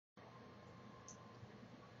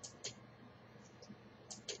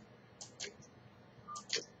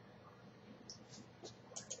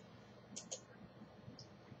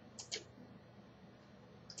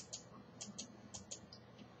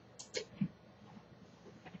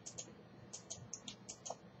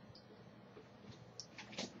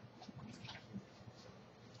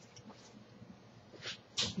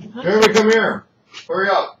Jeremy, come here. Hurry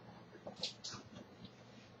up.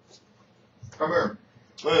 Come here.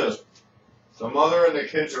 Look at this. The mother and the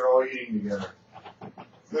kids are all eating together.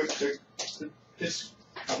 Look, this.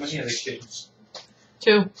 How many of the kids?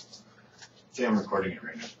 2. See, I'm recording it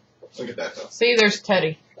right now. Look at that, though. See, there's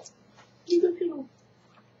Teddy. Look at them.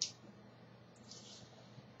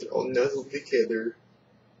 They're all nuzzled together.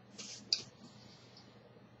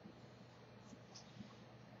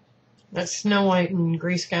 That's Snow White and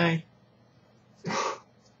Gray Sky.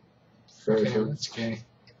 Very Okay, good. that's gay.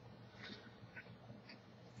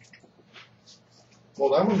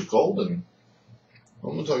 Well, that one's golden. That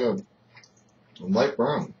one's like a light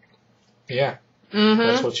brown. Yeah, Mm-hmm.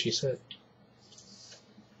 that's what she said.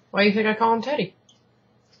 Why do you think I call him Teddy?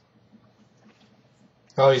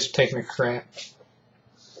 Oh, he's taking a crap.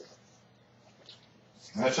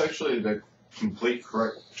 That's actually the complete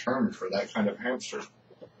correct term for that kind of hamster.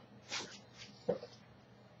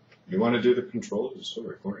 You want to do the controls? It's still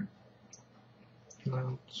recording.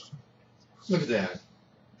 No, it's fine. Look at that.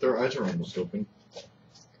 Their eyes are almost open.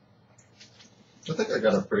 I think I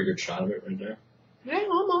got a pretty good shot of it right there. Yeah,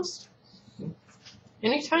 almost.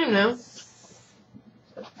 Anytime now.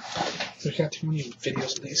 We've got too many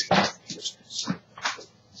videos of these guys.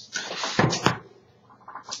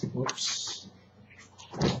 Whoops.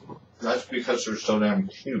 That's because they're so damn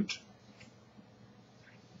cute.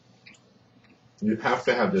 You have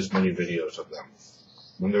to have this many videos of them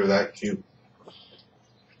when they're that cute.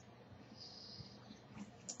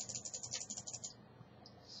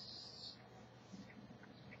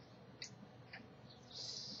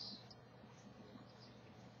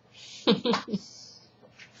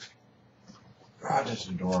 God, that's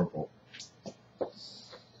adorable.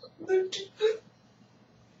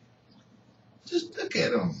 Just look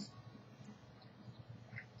at them.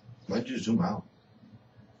 Why'd you zoom out?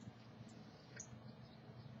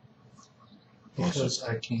 Because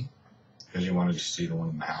I can't. Because you wanted to see the one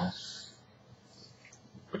in the house?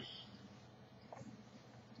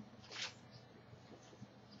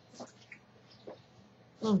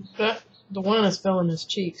 Oh, the one is filling his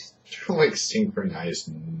cheeks. You're like synchronized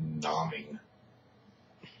nomming.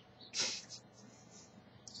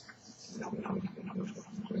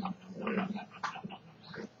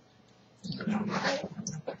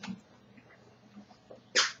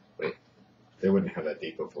 Wait, they wouldn't have that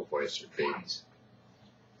deep of a voice for babies.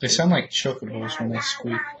 They sound like chocobos when they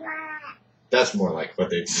squeak. That's more like what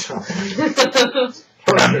they'd sound like.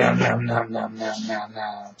 Nom nom nom nom nom nom nom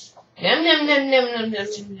nom. Nom nom nom nom nom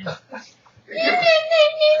nom nom.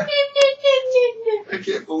 I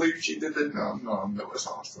can't believe she did the nom nom. That was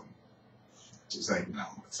awesome. She's like, no,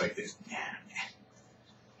 it's like this.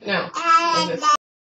 No.